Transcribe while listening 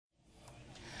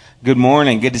Good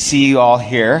morning. Good to see you all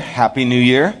here. Happy New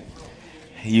Year.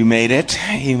 You made it.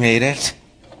 You made it.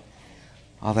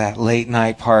 All that late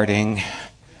night partying.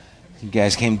 You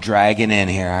guys came dragging in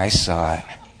here. I saw it.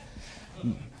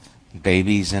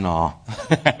 Babies and all.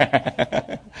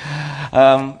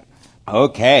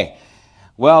 Okay.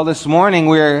 Well, this morning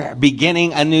we're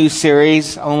beginning a new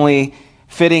series, only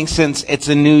fitting since it's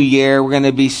a new year. We're going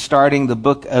to be starting the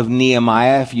book of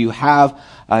Nehemiah. If you have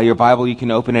your Bible, you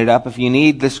can open it up. If you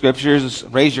need the scriptures,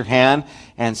 raise your hand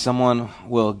and someone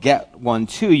will get one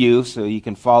to you so you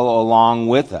can follow along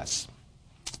with us.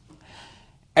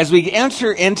 As we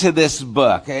enter into this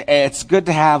book, it's good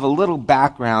to have a little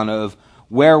background of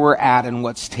where we're at and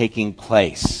what's taking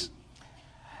place.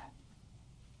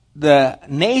 The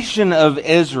nation of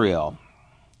Israel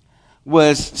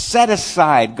was set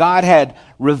aside. God had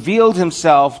revealed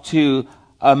himself to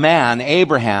a man,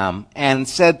 Abraham, and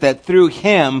said that through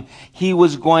him, he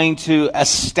was going to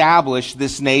establish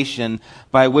this nation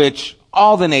by which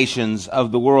all the nations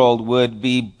of the world would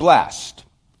be blessed.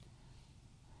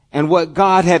 And what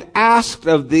God had asked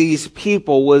of these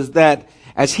people was that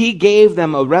as he gave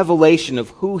them a revelation of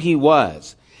who he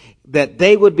was, that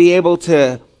they would be able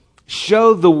to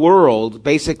show the world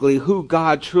basically who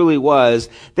God truly was.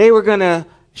 They were going to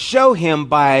show him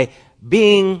by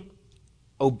being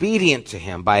obedient to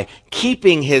him, by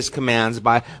keeping his commands,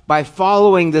 by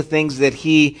following the things that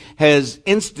he has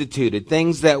instituted,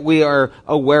 things that we are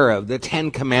aware of, the 10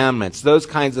 Commandments, those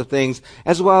kinds of things,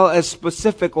 as well as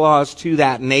specific laws to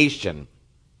that nation.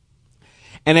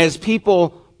 And as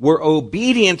people were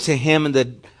obedient to him and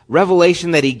the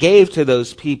revelation that he gave to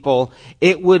those people,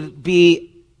 it would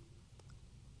be,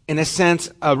 in a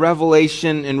sense, a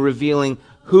revelation in revealing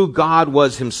who God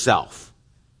was himself.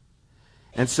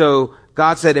 And so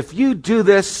God said, if you do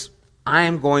this, I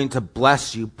am going to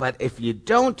bless you. But if you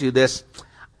don't do this,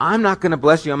 I'm not going to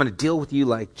bless you. I'm going to deal with you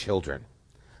like children.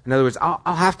 In other words, I'll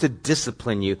have to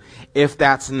discipline you if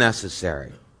that's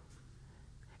necessary.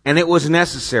 And it was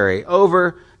necessary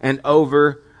over and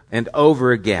over and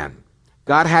over again.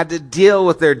 God had to deal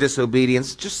with their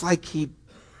disobedience just like he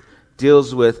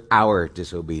deals with our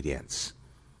disobedience.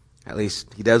 At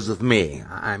least he does with me.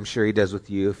 I'm sure he does with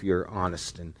you if you're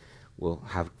honest, and we'll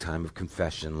have time of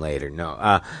confession later.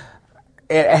 No,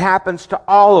 it happens to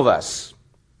all of us.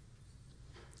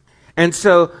 And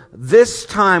so this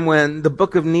time when the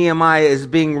book of Nehemiah is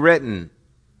being written,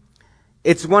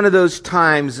 it's one of those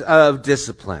times of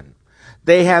discipline.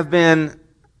 They have been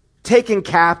taken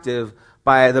captive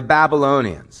by the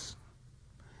Babylonians.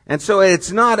 And so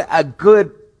it's not a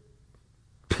good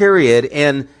period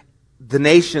in the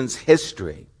nation's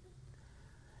history.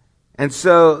 And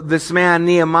so this man,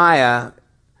 Nehemiah,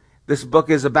 this book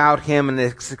is about him, and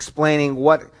it's explaining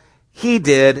what he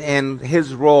did and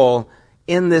his role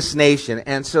in this nation.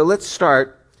 And so let's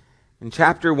start in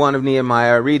chapter 1 of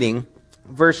Nehemiah, reading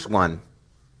verse 1.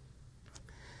 It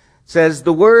says,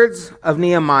 "The words of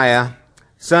Nehemiah,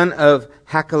 son of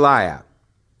Hakaliah,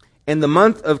 in the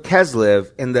month of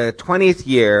Kislev, in the 20th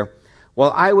year,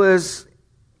 while I was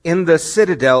in the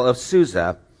citadel of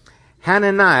Susa,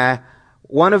 Hananiah,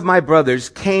 one of my brothers,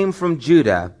 came from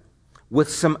Judah with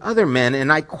some other men,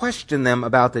 and I questioned them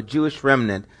about the Jewish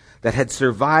remnant that had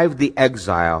survived the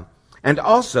exile, and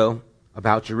also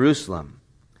about Jerusalem.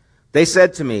 They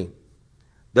said to me,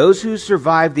 'Those who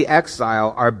survived the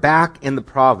exile are back in the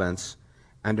province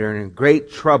and are in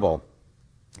great trouble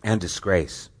and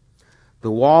disgrace.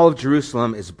 The wall of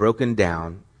Jerusalem is broken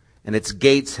down, and its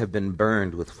gates have been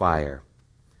burned with fire.'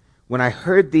 When I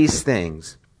heard these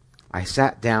things, I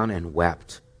sat down and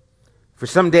wept. For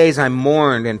some days I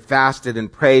mourned and fasted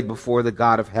and prayed before the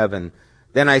God of heaven.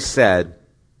 Then I said,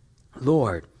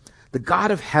 'Lord, the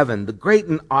God of heaven, the great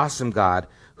and awesome God,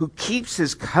 who keeps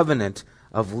his covenant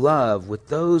of love with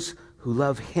those who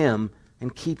love him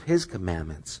and keep his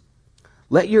commandments,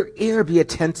 let your ear be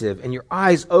attentive and your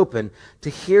eyes open to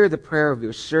hear the prayer of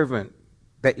your servant,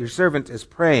 that your servant is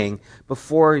praying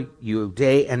before you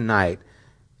day and night,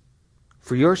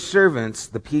 for your servants,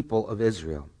 the people of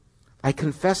Israel. I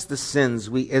confess the sins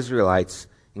we Israelites,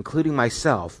 including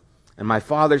myself and my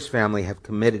father's family, have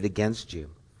committed against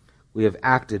you. We have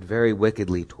acted very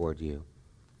wickedly toward you.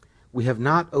 We have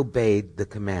not obeyed the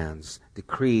commands,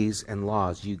 decrees, and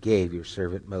laws you gave your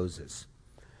servant Moses.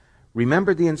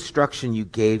 Remember the instruction you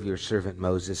gave your servant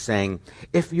Moses, saying,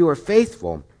 if you are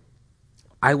faithful,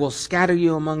 I will scatter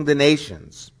you among the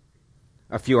nations.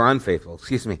 If you are unfaithful,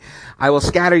 I will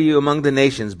scatter you among the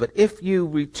nations. But if you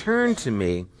return to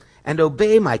me and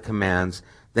obey my commands,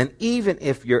 then even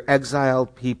if your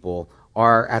exiled people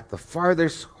are at the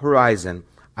farthest horizon,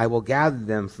 I will gather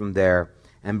them from there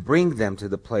and bring them to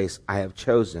the place I have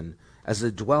chosen as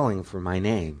a dwelling for my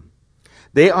name.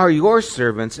 They are your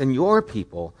servants and your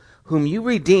people, whom you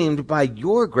redeemed by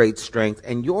your great strength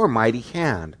and your mighty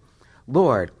hand.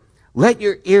 Lord, let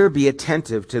your ear be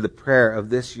attentive to the prayer of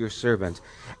this your servant,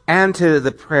 and to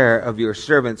the prayer of your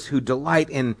servants who delight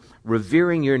in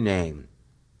revering your name.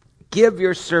 Give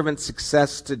your servant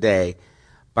success today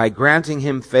by granting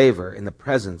him favor in the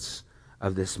presence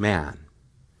of this man.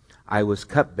 I was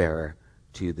cupbearer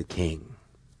to the king.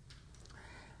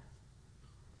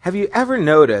 Have you ever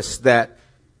noticed that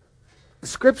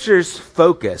Scriptures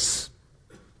focus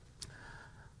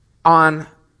on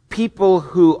people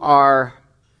who are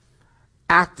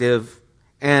active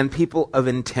and people of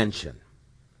intention?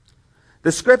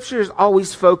 The Scriptures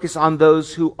always focus on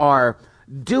those who are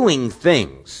doing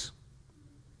things.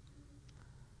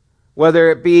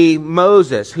 Whether it be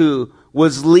Moses, who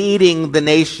was leading the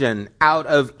nation out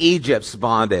of Egypt's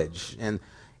bondage and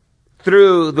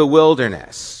through the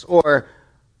wilderness, or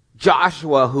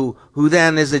Joshua, who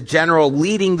then is a general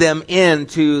leading them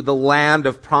into the land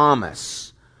of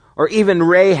promise, or even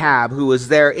Rahab, who was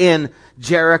there in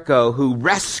Jericho, who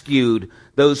rescued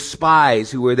those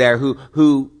spies who were there,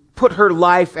 who put her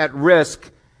life at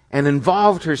risk and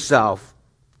involved herself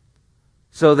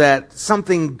so that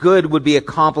something good would be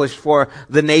accomplished for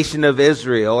the nation of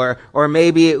Israel. Or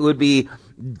maybe it would be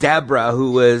Deborah,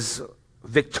 who was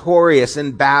victorious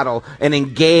in battle and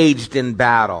engaged in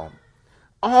battle.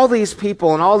 All these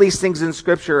people and all these things in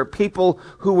Scripture are people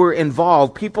who were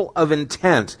involved, people of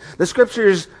intent. The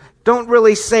Scriptures don't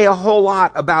really say a whole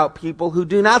lot about people who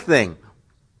do nothing.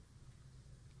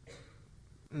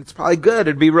 It's probably good.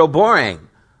 It'd be real boring.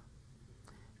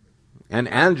 And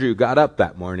Andrew got up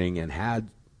that morning and had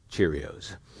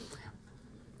Cheerios.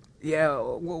 Yeah,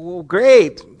 well,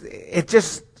 great.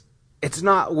 It's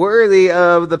not worthy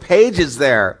of the pages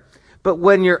there. But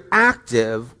when you're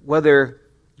active, whether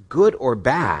good or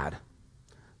bad,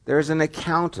 there's an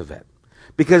account of it.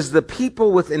 Because the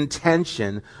people with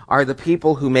intention are the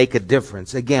people who make a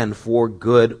difference, again, for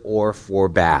good or for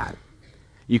bad.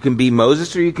 You can be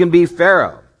Moses or you can be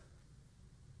Pharaoh.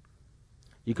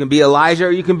 You can be Elijah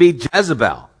or you can be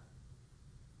Jezebel.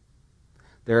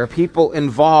 There are people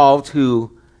involved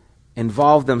who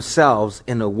involve themselves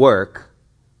in a work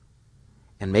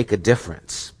and make a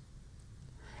difference.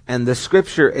 And the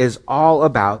Scripture is all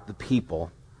about the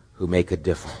people who make a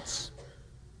difference.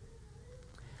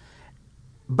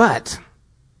 But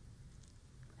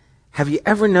have you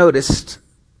ever noticed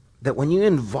that when you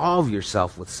involve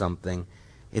yourself with something,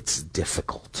 it's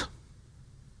difficult?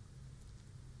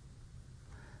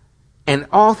 And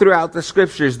all throughout the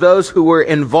Scriptures, those who were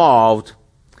involved,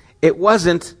 it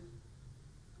wasn't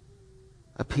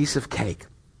a piece of cake.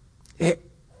 It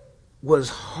was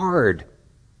hard.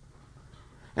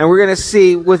 And we're going to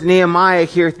see with Nehemiah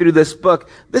here through this book,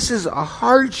 this is a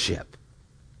hardship.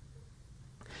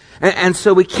 And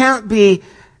so we can't be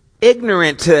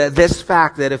ignorant to this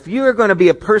fact that if you are going to be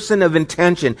a person of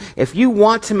intention, if you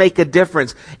want to make a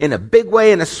difference in a big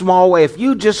way, in a small way, if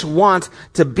you just want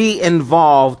to be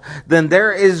involved, then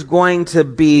there is going to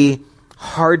be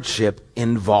hardship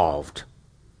involved.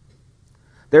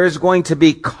 There is going to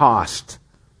be cost.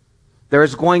 There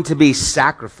is going to be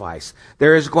sacrifice.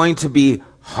 There is going to be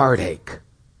heartache.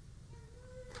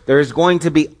 There is going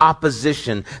to be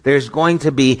opposition. There is going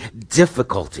to be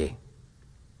difficulty.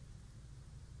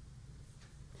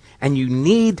 And you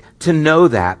need to know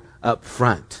that up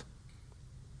front.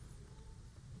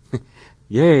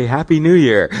 Yay, Happy New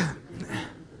Year.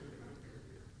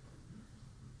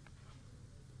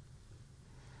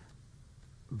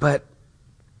 But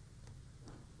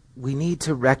we need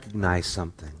to recognize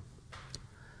something.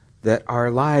 That our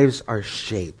lives are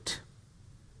shaped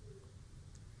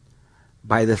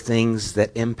by the things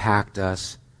that impact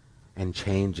us and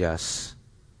change us.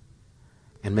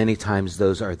 And many times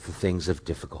those are the things of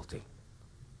difficulty.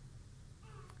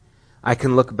 I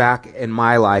can look back in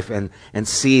my life and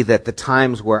see that the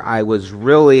times where I was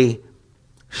really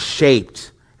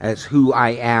shaped as who I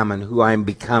am and who I'm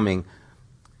becoming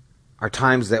are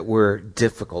times that were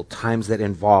difficult, times that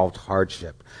involved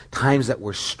hardship, times that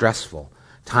were stressful,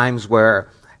 times where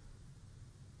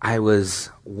I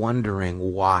was wondering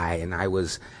why, and I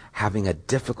was having a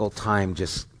difficult time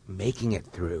just making it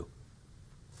through.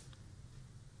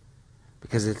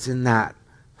 Because it's in that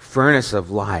furnace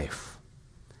of life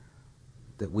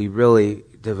that we really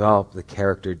develop the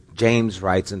character. James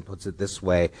writes and puts it this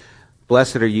way: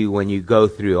 blessed are you when you go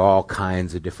through all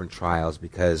kinds of different trials,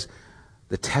 because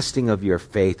the testing of your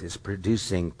faith is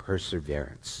producing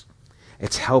perseverance.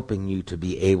 It's helping you to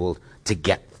be able to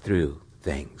get through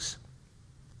things.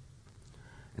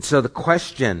 And so the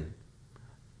question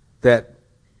that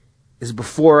is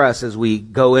before us as we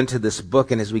go into this book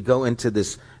and as we go into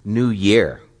this new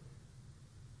year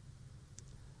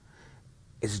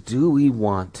is, do we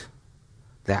want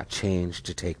that change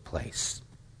to take place?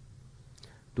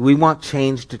 Do we want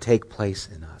change to take place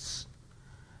in us?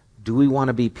 Do we want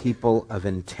to be people of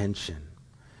intention?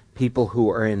 People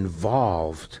who are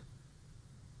involved?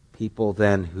 People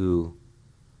then who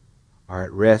are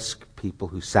at risk? People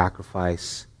who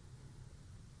sacrifice?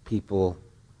 People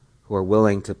who are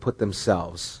willing to put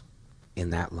themselves in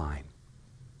that line?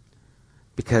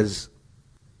 Because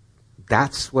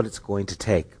that's what it's going to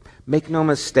take. Make no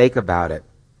mistake about it.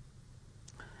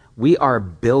 We are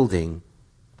building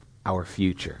our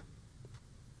future,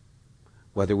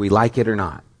 whether we like it or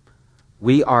not.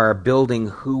 We are building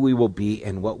who we will be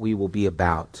and what we will be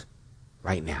about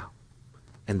right now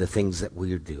and the things that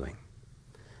we are doing.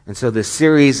 And so this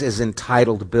series is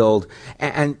entitled Build.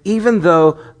 And even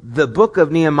though the book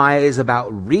of Nehemiah is about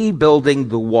rebuilding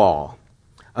the wall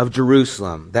of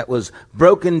Jerusalem that was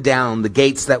broken down, the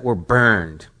gates that were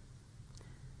burned,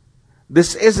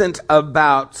 this isn't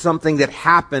about something that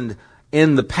happened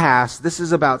in the past. This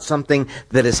is about something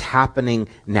that is happening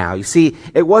now. You see,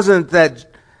 it wasn't that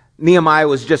Nehemiah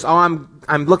was just, I'm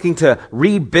looking to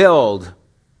rebuild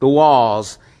the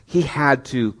walls. He had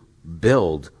to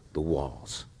build the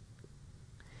walls.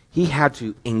 He had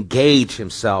to engage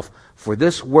himself. For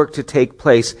this work to take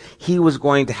place, he was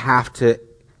going to have to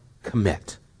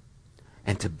commit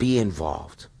and to be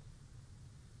involved.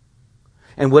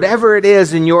 And whatever it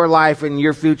is in your life and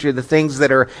your future, the things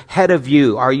that are ahead of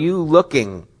you, are you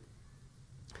looking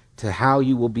to how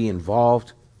you will be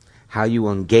involved, how you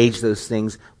will engage those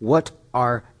things? What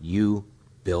are you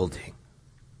building?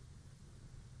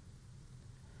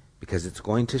 Because it's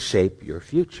going to shape your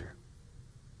future.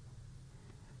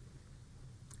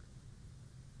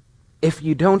 If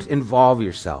you don't involve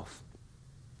yourself,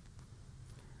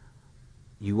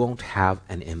 you won't have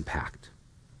an impact.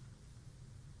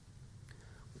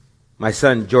 My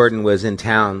son Jordan was in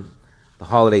town the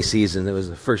holiday season. It was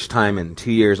the first time in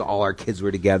 2 years all our kids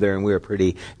were together, and we were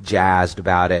pretty jazzed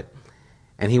about it.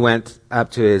 And he went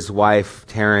up to his wife,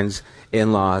 Taryn's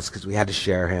in-laws, because we had to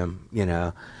share him,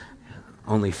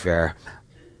 only fair.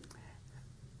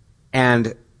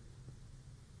 And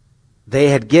they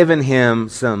had given him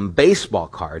some baseball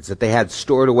cards that they had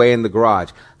stored away in the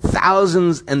garage.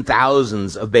 Thousands and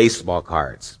thousands of baseball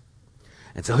cards.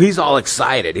 And so he's all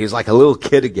excited. He's like a little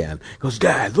kid again. He goes,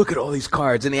 Dad, look at all these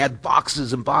cards. And he had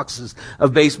boxes and boxes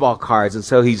of baseball cards. And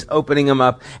so he's opening them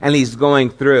up and he's going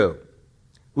through,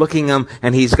 looking them,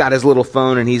 and he's got his little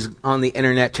phone and he's on the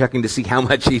internet checking to see how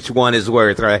much each one is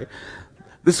worth, right?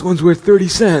 This one's worth 30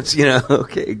 cents,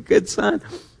 Okay, good son.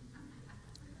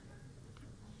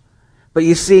 But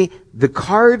you see, the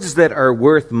cards that are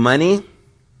worth money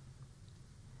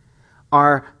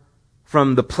are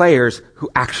from the players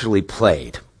who actually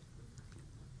played.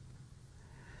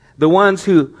 The ones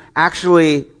who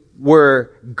actually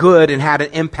were good and had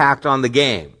an impact on the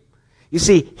game. You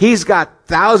see, he's got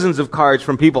thousands of cards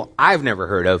from people I've never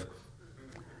heard of.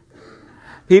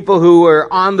 People who were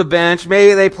on the bench,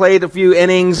 maybe they played a few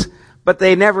innings, but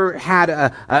they never had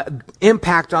a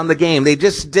impact on the game. They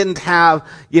just didn't have,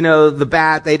 the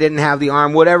bat, they didn't have the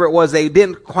arm, whatever it was, they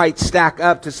didn't quite stack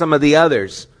up to some of the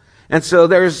others. And so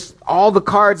there's all the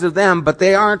cards of them, but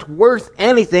they aren't worth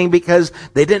anything because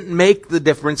they didn't make the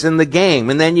difference in the game.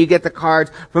 And then you get the cards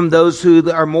from those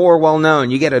who are more well known.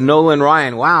 You get a Nolan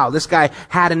Ryan. Wow, this guy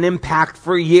had an impact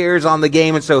for years on the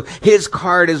game, and so his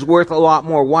card is worth a lot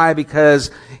more. Why?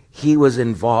 Because he was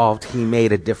involved. He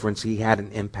made a difference. He had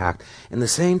an impact. And the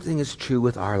same thing is true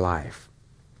with our life.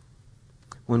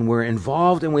 When we're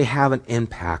involved and we have an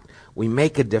impact, we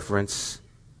make a difference,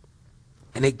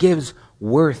 and it gives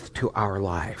worth to our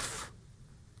life,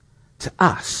 to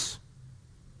us.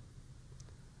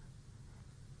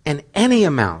 And any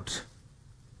amount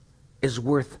is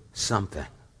worth something.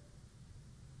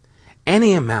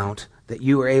 Any amount that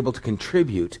you are able to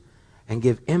contribute and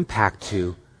give impact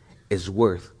to is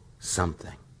worth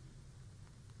something.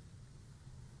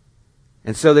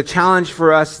 And so the challenge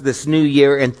for us this new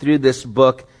year and through this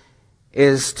book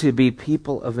is to be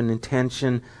people of an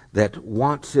intention that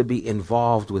want to be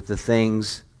involved with the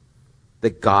things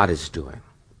that God is doing.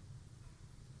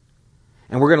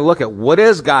 And we're going to look at what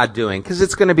is God doing, because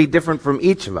it's going to be different from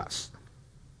each of us.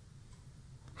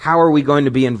 How are we going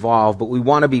to be involved? But we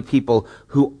want to be people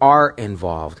who are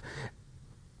involved.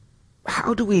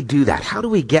 How do we do that? How do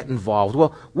we get involved?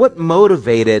 Well, what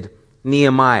motivated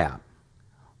Nehemiah?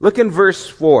 Look in verse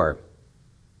 4.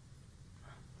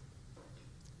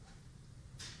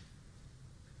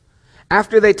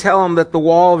 After they tell him that the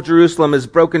wall of Jerusalem is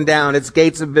broken down, its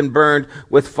gates have been burned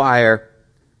with fire,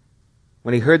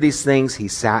 when he heard these things, he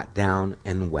sat down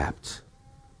and wept.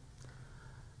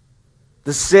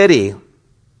 The city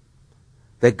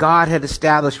that God had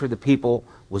established for the people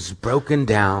was broken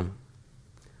down.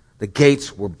 The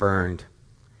gates were burned.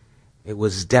 It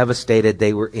was devastated.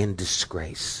 They were in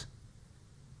disgrace.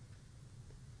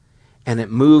 And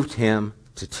it moved him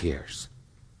to tears.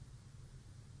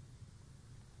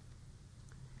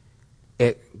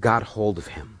 It got hold of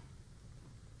him.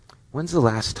 When's the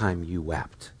last time you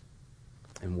wept?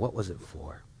 And what was it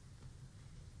for?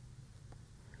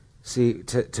 See,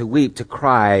 to weep, to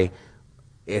cry,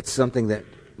 it's something that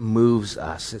moves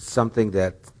us. It's something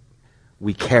that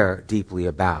we care deeply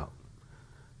about.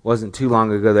 It wasn't too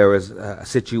long ago there was a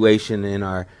situation in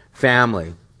our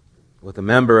family with a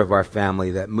member of our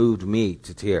family that moved me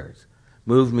to tears,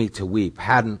 moved me to weep.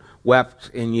 Hadn't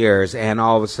wept in years, and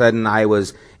all of a sudden I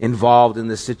was involved in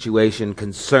this situation,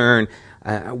 concern,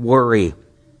 worry,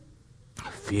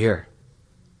 fear.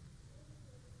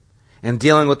 And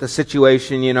dealing with the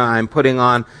situation, I'm putting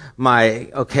on my,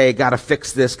 gotta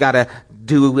fix this, gotta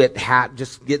do it hat,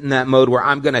 just get in that mode where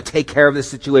I'm gonna take care of this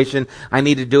situation. I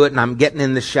need to do it, and I'm getting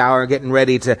in the shower, getting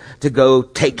ready to go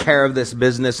take care of this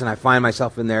business, and I find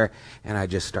myself in there, and I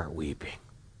just start weeping.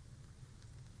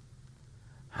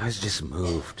 I was just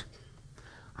moved.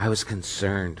 I was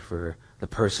concerned for the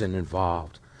person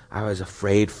involved. I was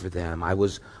afraid for them. I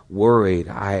was worried.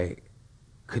 I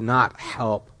could not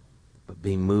help but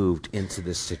be moved into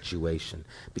this situation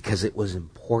because it was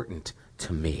important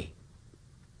to me.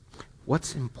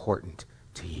 What's important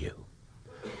to you?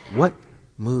 What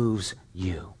moves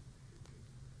you?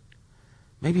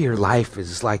 Maybe your life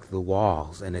is like the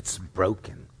walls and it's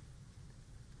broken.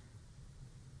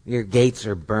 Your gates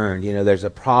are burned. There's a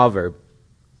Proverb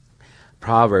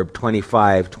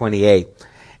 25:28,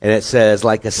 and it says,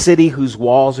 like a city whose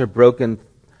walls are broken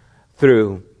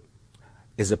through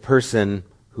is a person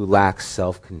who lacks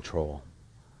self-control.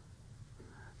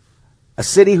 A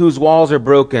city whose walls are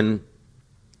broken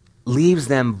leaves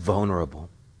them vulnerable.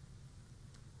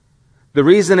 The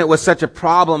reason it was such a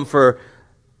problem for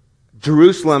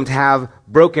Jerusalem to have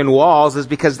broken walls is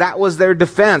because that was their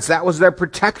defense, that was their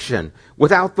protection.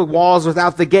 Without the walls,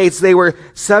 without the gates, they were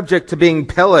subject to being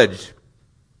pillaged.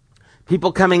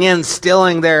 People coming in,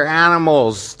 stealing their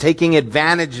animals, taking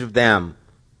advantage of them,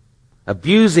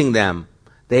 abusing them.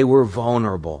 They were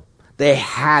vulnerable. They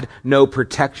had no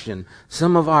protection.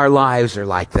 Some of our lives are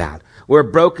like that. We're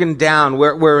broken down.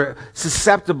 We're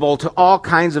susceptible to all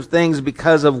kinds of things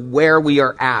because of where we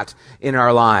are at in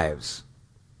our lives.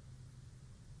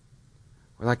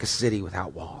 We're like a city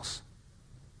without walls.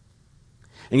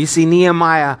 And you see,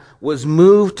 Nehemiah was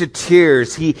moved to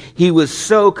tears. He was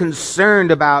so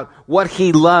concerned about what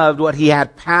he loved, what he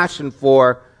had passion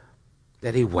for,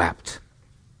 that he wept.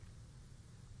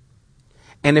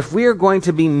 And if we are going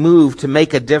to be moved to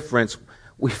make a difference,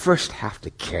 we first have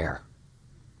to care.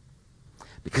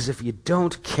 Because if you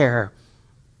don't care,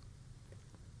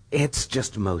 it's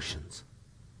just emotions.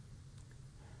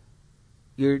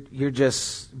 You're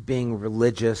just being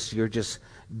religious. You're just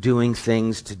doing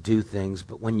things to do things.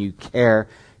 But when you care,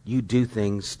 you do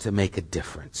things to make a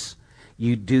difference.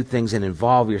 You do things and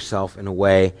involve yourself in a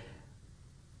way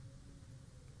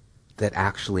that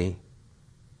actually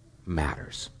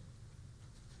matters.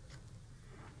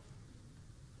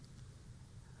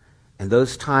 And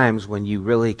those times when you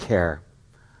really care,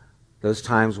 those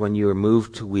times when you are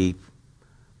moved to weep,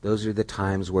 those are the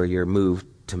times where you're moved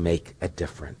to make a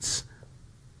difference.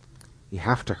 You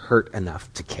have to hurt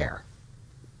enough to care.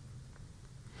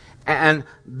 And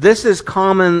this is a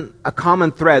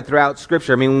common thread throughout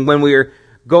Scripture. I mean, when we're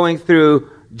going through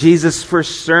Jesus'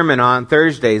 first sermon on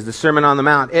Thursdays, the Sermon on the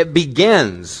Mount, it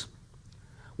begins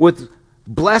with,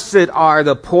 "Blessed are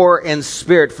the poor in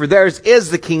spirit, for theirs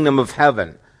is the kingdom of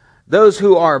heaven." Those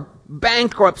who are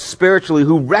bankrupt spiritually,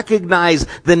 who recognize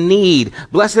the need.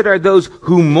 Blessed are those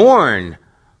who mourn.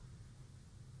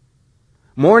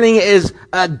 Mourning is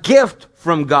a gift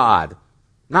from God.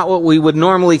 Not what we would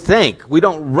normally think. We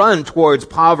don't run towards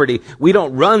poverty. We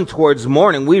don't run towards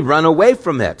mourning. We run away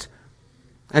from it.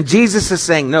 And Jesus is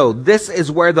saying, no, this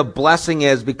is where the blessing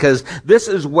is, because this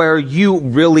is where you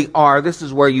really are. This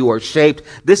is where you are shaped.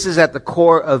 This is at the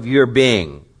core of your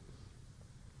being.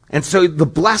 And so the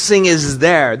blessing is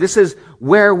there. This is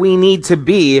where we need to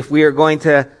be if we are going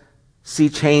to see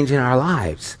change in our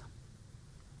lives.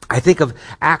 I think of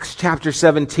Acts chapter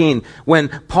 17, when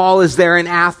Paul is there in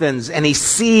Athens and he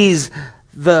sees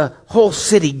the whole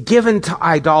city given to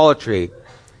idolatry.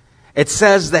 It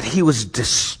says that he was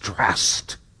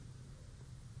distressed.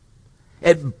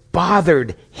 It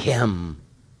bothered him.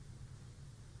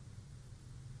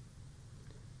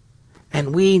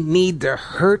 And we need to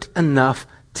hurt enough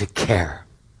to care.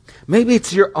 Maybe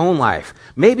it's your own life.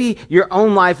 Maybe your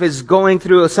own life is going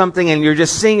through something and you're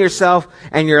just seeing yourself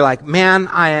and you're like, man,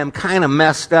 I am kind of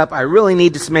messed up. I really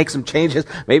need to make some changes.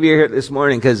 Maybe you're here this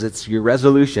morning because it's your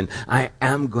resolution. I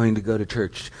am going to go to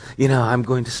church. I'm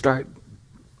going to start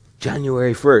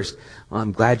January 1st. Well,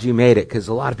 I'm glad you made it because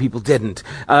a lot of people didn't.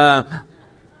 And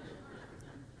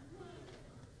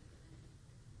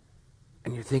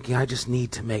you're thinking, I just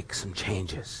need to make some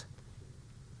changes.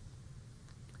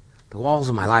 The walls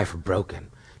of my life are broken.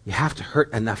 You have to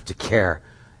hurt enough to care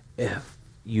if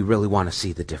you really want to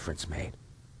see the difference made.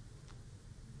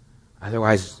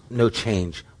 Otherwise, no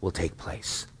change will take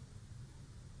place.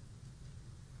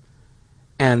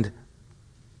 And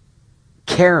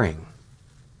caring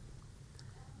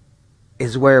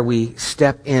is where we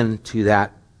step into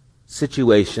that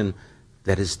situation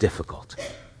that is difficult.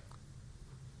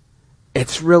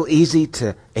 It's real easy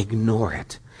to ignore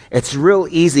it. It's real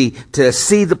easy to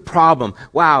see the problem.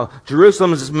 Wow,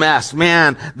 Jerusalem is a mess.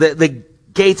 Man, the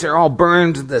gates are all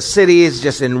burned. The city is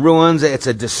just in ruins. It's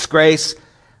a disgrace.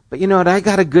 But you know what? I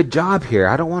got a good job here.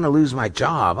 I don't want to lose my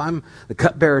job. I'm the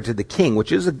cupbearer to the king,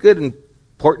 which is a good,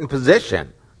 important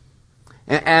position.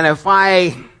 And if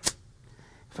I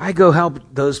go help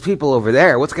those people over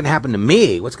there, what's going to happen to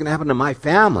me? What's going to happen to my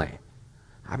family?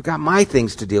 I've got my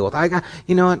things to deal with.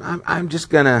 You know what? I'm just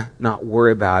going to not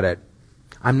worry about it.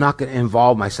 I'm not going to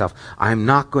involve myself. I'm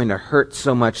not going to hurt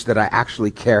so much that I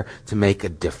actually care to make a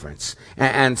difference.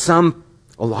 And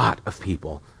a lot of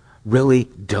people really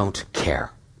don't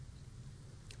care.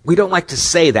 We don't like to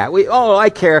say that. I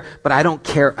care, but I don't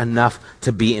care enough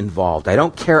to be involved. I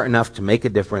don't care enough to make a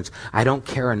difference. I don't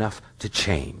care enough to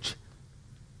change.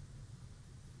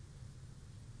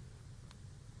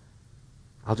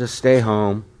 I'll just stay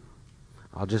home.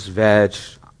 I'll just veg.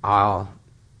 I'll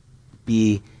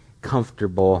be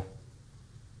comfortable.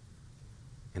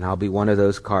 And I'll be one of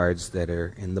those cards that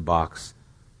are in the box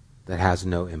that has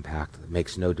no impact, that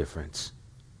makes no difference.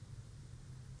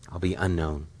 I'll be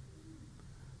unknown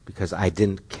because I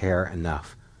didn't care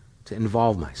enough to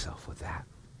involve myself with that.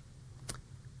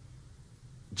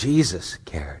 Jesus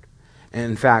cared.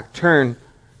 And in fact, turn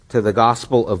to the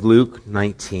Gospel of Luke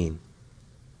 19.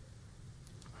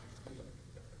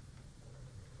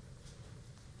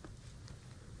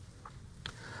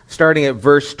 Starting at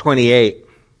verse 28.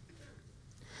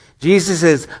 Jesus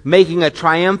is making a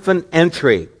triumphant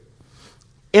entry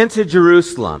into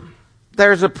Jerusalem.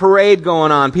 There's a parade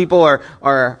going on. People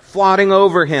are flaunting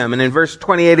over him. And in verse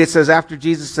 28 it says, after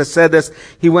Jesus has said this,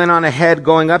 he went on ahead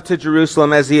going up to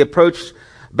Jerusalem. As he approached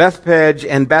Bethphage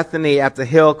and Bethany at the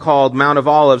hill called Mount of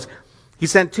Olives, he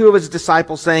sent two of his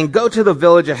disciples saying, go to the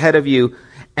village ahead of you,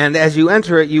 and as you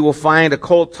enter it, you will find a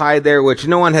colt tied there, which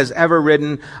no one has ever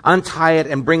ridden. Untie it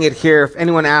and bring it here. If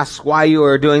anyone asks why you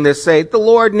are doing this, say, the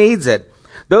Lord needs it.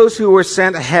 Those who were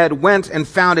sent ahead went and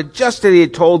found it just as he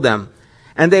had told them.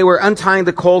 And they were untying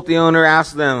the colt. The owner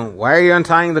asked them, why are you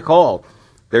untying the colt?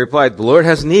 They replied, the Lord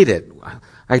has need it.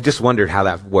 I just wondered how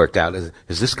that worked out. Is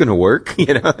this going to work?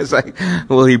 It's like,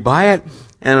 will he buy it?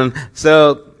 And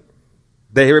so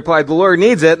they replied, the Lord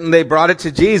needs it, and they brought it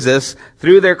to Jesus,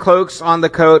 threw their cloaks on the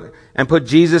coat, and put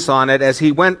Jesus on it. As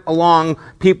he went along,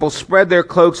 people spread their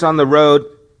cloaks on the road.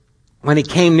 When he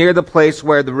came near the place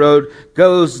where the road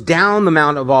goes down the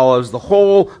Mount of Olives, the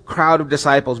whole crowd of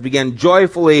disciples began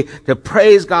joyfully to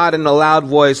praise God in a loud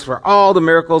voice for all the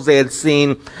miracles they had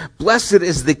seen. Blessed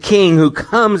is the King who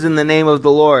comes in the name of the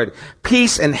Lord.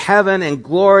 Peace in heaven and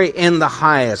glory in the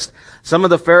highest. Some of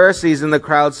the Pharisees in the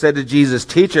crowd said to Jesus,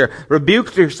 Teacher,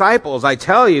 rebuke your disciples. I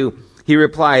tell you, he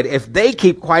replied, if they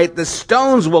keep quiet, the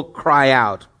stones will cry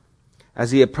out.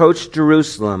 As he approached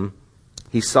Jerusalem,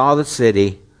 he saw the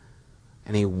city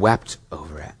and he wept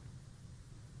over it.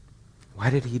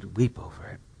 Why did he weep over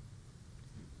it?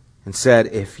 And said,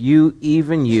 if you,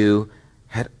 even you,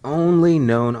 had only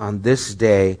known on this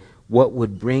day what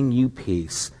would bring you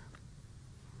peace.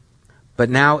 But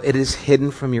now it is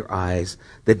hidden from your eyes.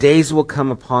 The days will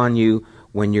come upon you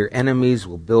when your enemies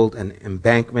will build an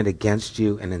embankment against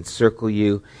you and encircle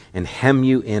you and hem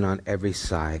you in on every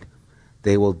side.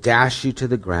 They will dash you to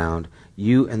the ground,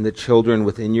 you and the children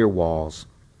within your walls.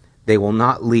 They will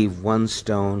not leave one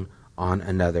stone on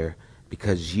another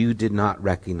because you did not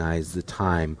recognize the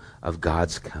time of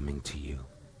God's coming to you.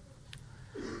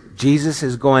 Jesus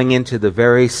is going into the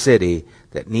very city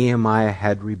that Nehemiah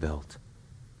had rebuilt.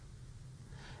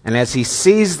 And as he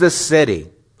sees the city,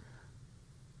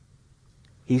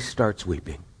 he starts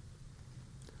weeping.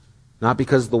 Not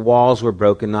because the walls were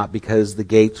broken, not because the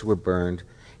gates were burned.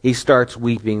 he starts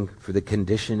weeping for the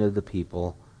condition of the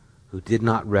people who did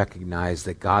not recognize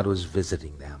that God was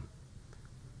visiting them,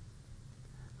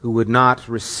 who would not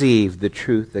receive the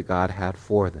truth that God had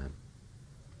for them.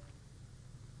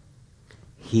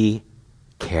 He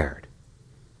cared,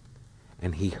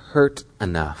 and he hurt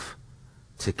enough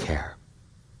to care.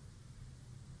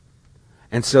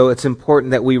 And so it's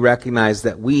important that we recognize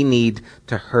that we need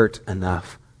to hurt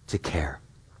enough to care.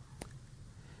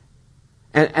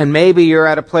 And maybe you're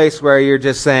at a place where you're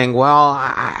just saying, well,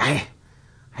 I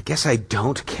guess I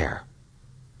don't care.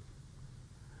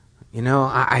 You know,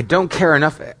 I don't care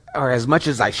enough or as much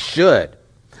as I should.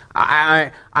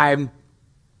 I'm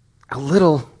a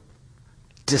little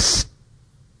distanced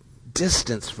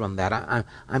from that.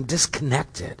 I'm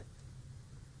disconnected.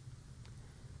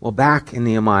 Well, back in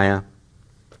Nehemiah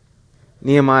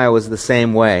was the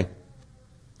same way.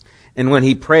 And when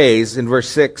he prays, in verse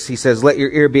 6, he says, let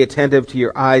your ear be attentive to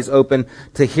your eyes open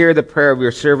to hear the prayer of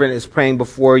your servant is praying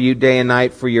before you day and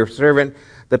night for your servant,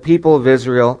 the people of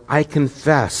Israel. I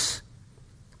confess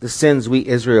the sins we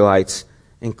Israelites,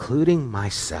 including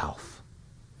myself.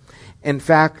 In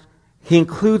fact, he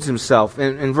includes himself.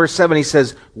 In verse 7, he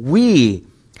says, we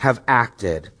have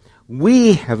acted.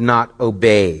 We have not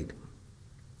obeyed.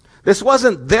 This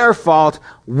wasn't their fault.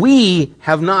 We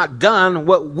have not done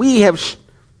what we have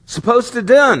supposed to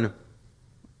done.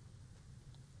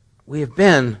 We have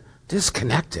been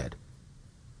disconnected.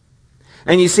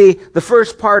 And you see, the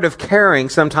first part of caring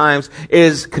sometimes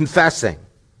is confessing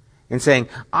and saying,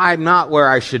 I'm not where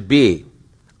I should be.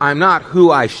 I'm not who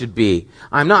I should be.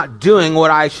 I'm not doing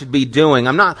what I should be doing.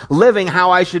 I'm not living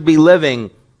how I should be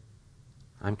living.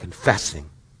 I'm confessing.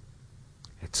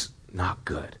 It's not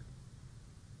good.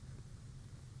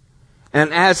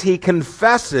 And as he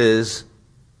confesses,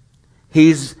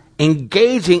 he's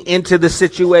engaging into the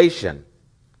situation.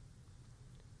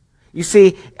 You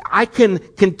see, I can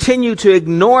continue to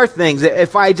ignore things.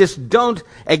 If I just don't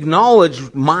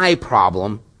acknowledge my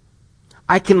problem,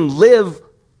 I can live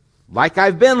like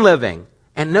I've been living,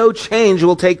 and no change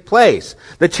will take place.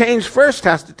 The change first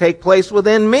has to take place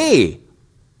within me.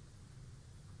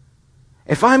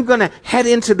 If I'm going to head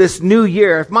into this new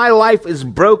year, if my life is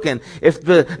broken, if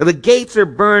the gates are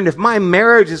burned, if my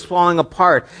marriage is falling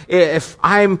apart, if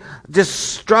I'm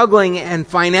just struggling and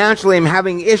financially I'm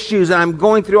having issues and I'm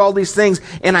going through all these things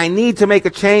and I need to make a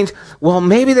change, well,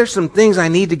 maybe there's some things I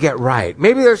need to get right.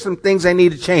 Maybe there's some things I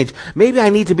need to change. Maybe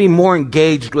I need to be more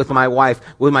engaged with my wife,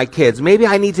 with my kids. Maybe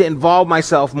I need to involve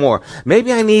myself more.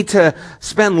 Maybe I need to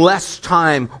spend less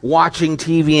time watching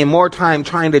TV and more time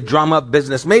trying to drum up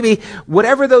business. Maybe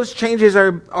whatever those changes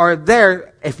are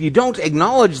there, if you don't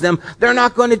acknowledge them, they're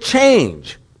not going to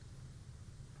change.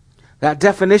 That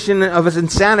definition of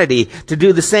insanity, to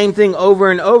do the same thing over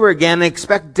and over again and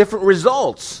expect different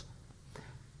results.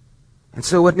 And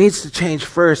so what needs to change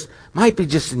first might be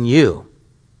just in you.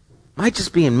 Might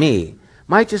just be in me.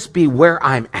 Might just be where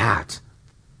I'm at.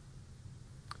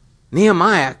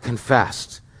 Nehemiah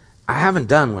confessed, I haven't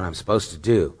done what I'm supposed to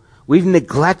do. We've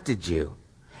neglected you.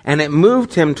 And it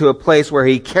moved him to a place where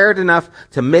he cared enough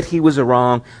to admit he was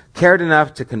wrong, cared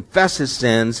enough to confess his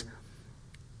sins,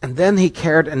 and then he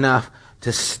cared enough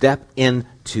to step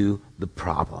into the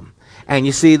problem. And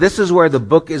you see, this is where the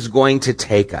book is going to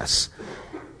take us.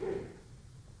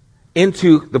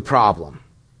 Into the problem.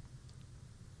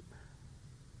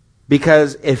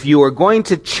 Because if you are going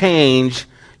to change,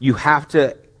 you have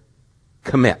to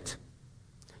commit.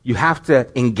 You have to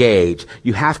engage.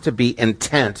 You have to be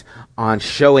intent on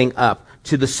showing up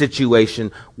to the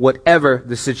situation, whatever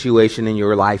the situation in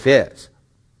your life is.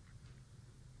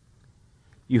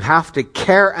 You have to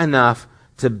care enough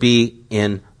to be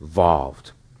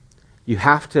involved. You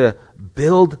have to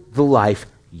build the life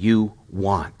you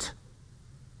want.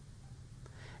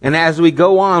 And as we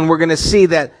go on, we're going to see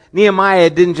that Nehemiah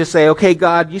didn't just say, okay,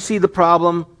 God, you see the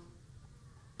problem.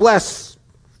 Bless,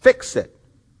 fix it.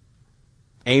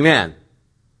 Amen.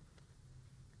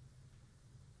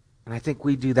 And I think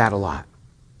we do that a lot.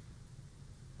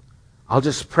 I'll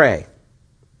just pray.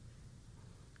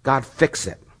 God, fix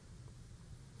it.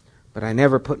 But I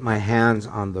never put my hands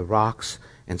on the rocks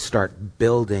and start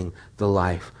building the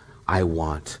life I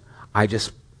want. I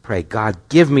just pray, God,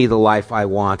 give me the life I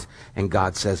want. And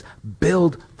God says,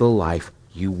 build the life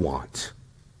you want.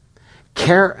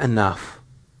 Care enough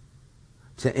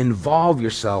to involve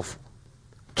yourself.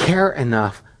 Care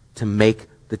enough to make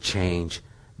the change.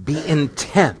 Be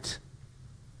intent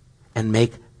and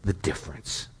make the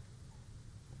difference.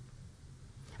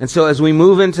 And so as we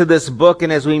move into this book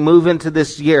and as we move into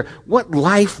this year, what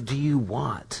life do you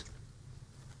want?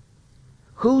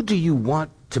 Who do you want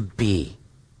to be?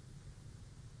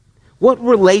 What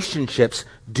relationships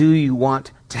do you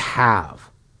want to have?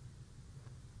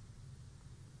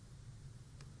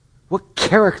 What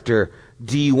character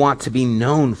do you want to be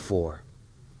known for?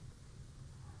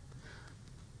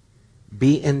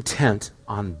 Be intent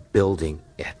on building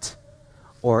it,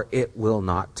 or it will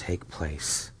not take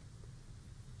place.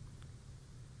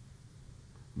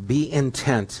 Be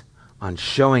intent on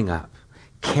showing up.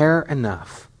 Care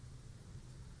enough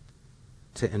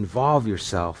to involve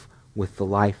yourself with the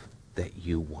life that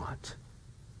you want.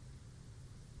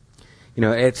 You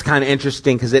know, it's kind of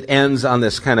interesting because it ends on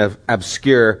this kind of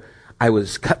obscure, I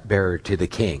was cupbearer to the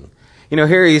king. You know,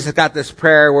 here he's got this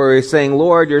prayer where he's saying,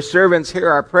 Lord, your servants hear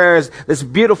our prayers, this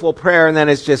beautiful prayer, and then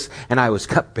it's just, and I was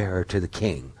cupbearer to the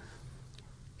king.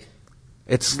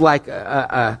 It's like,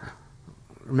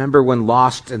 remember when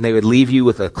Lost and they would leave you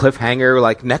with a cliffhanger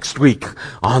like next week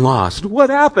on Lost? What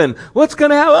happened? What's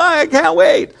going to happen? I can't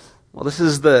wait. Well, this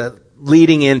is the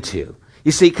leading into.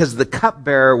 You see, because the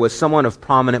cupbearer was someone of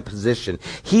prominent position.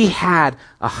 He had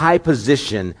a high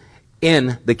position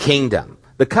in the kingdom.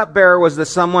 The cupbearer was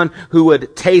someone who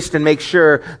would taste and make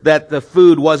sure that the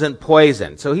food wasn't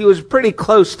poisoned. So he was pretty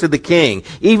close to the king,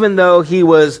 even though he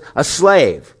was a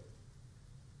slave.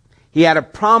 He had a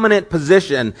prominent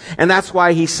position, and that's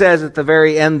why he says at the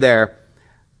very end there,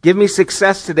 give me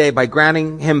success today by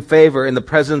granting him favor in the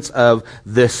presence of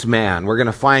this man. We're going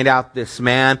to find out this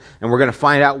man, and we're going to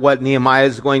find out what Nehemiah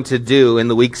is going to do in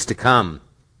the weeks to come.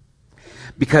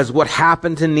 Because what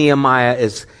happened to Nehemiah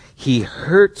is he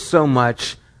hurt so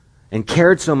much and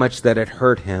cared so much that it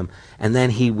hurt him, and then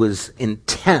he was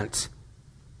intent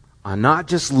on not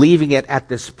just leaving it at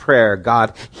this prayer,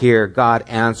 God hear, God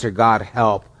answer, God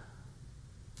help.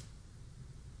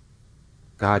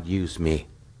 God use me.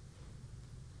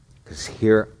 Because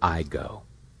here I go.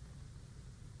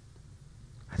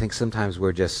 I think sometimes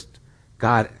we're just,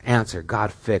 God answer,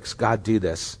 God fix, God do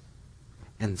this,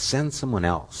 and send someone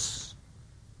else.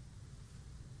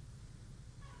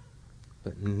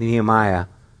 But Nehemiah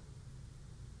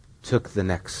took the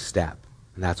next step.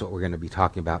 And that's what we're going to be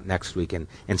talking about next week and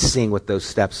seeing what those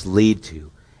steps lead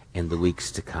to in the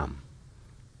weeks to come.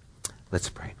 Let's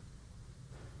pray.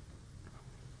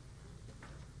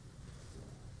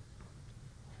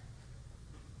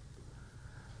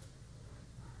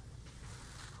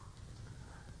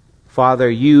 Father,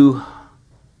 you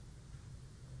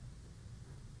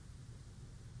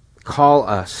call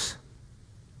us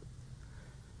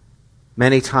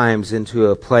many times into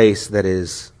a place that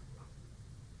is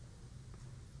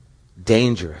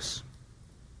dangerous,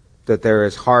 that there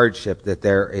is hardship, that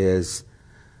there is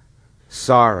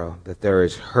sorrow, that there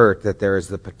is hurt, that there is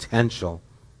the potential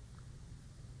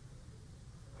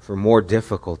for more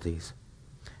difficulties.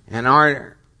 And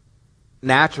our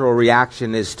natural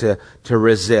reaction is to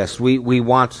resist. We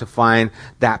want to find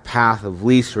that path of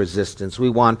least resistance. We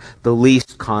want the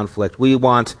least conflict. We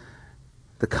want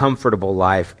the comfortable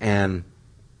life, and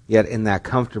yet in that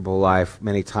comfortable life,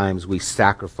 many times we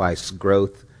sacrifice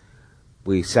growth.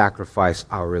 We sacrifice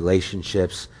our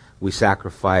relationships. We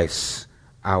sacrifice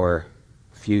our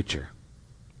future.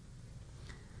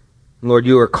 Lord,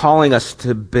 you are calling us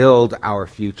to build our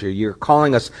future. You're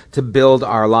calling us to build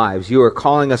our lives. You are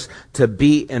calling us to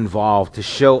be involved, to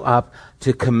show up,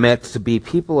 to commit, to be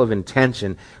people of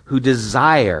intention who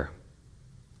desire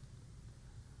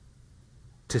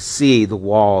to see the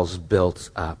walls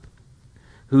built up,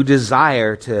 who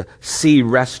desire to see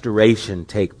restoration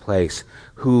take place,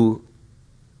 who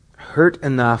hurt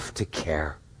enough to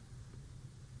care.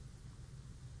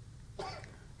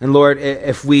 And Lord,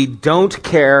 if we don't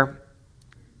care,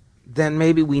 then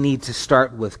maybe we need to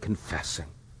start with confessing.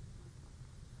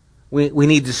 We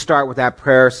need to start with that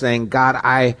prayer saying, God,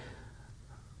 I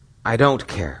don't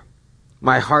care.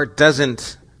 My heart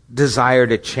doesn't desire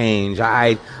to change.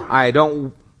 I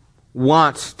don't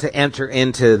want to enter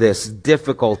into this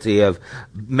difficulty of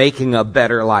making a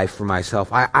better life for myself.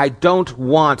 I don't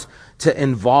want to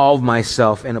involve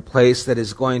myself in a place that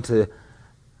is going to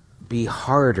be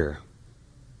harder.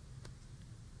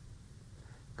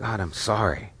 God, I'm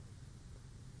sorry.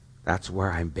 That's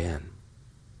where I've been.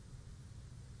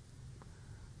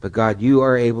 But God, you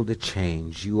are able to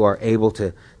change. You are able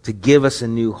to give us a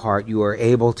new heart. You are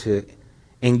able to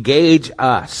engage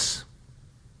us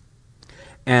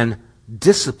and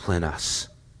discipline us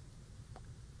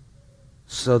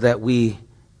so that we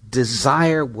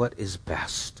desire what is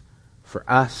best for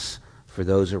us, for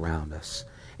those around us.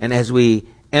 And as we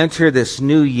enter this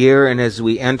new year and as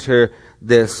we enter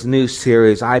this new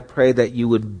series, I pray that you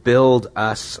would build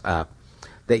us up,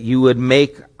 that you would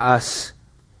make us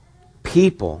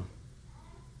people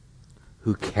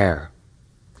who care,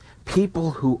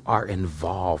 people who are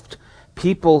involved,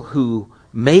 people who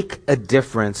make a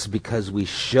difference because we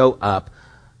show up,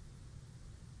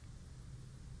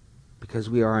 because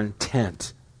we are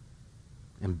intent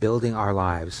in building our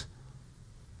lives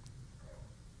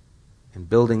and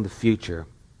building the future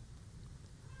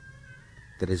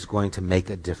that is going to make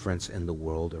a difference in the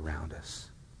world around us.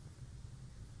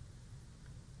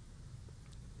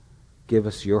 Give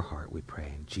us your heart, we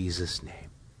pray, in Jesus'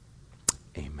 name.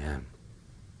 Amen.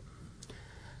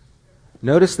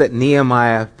 Notice that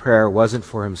Nehemiah's prayer wasn't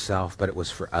for himself, but it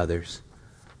was for others.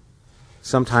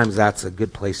 Sometimes that's a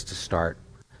good place to start,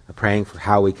 praying for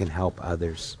how we can help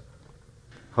others.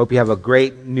 Hope you have a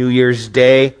great New Year's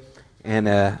Day and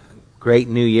a great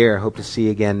New Year. Hope to see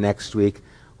you again next week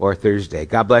or Thursday.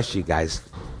 God bless you guys.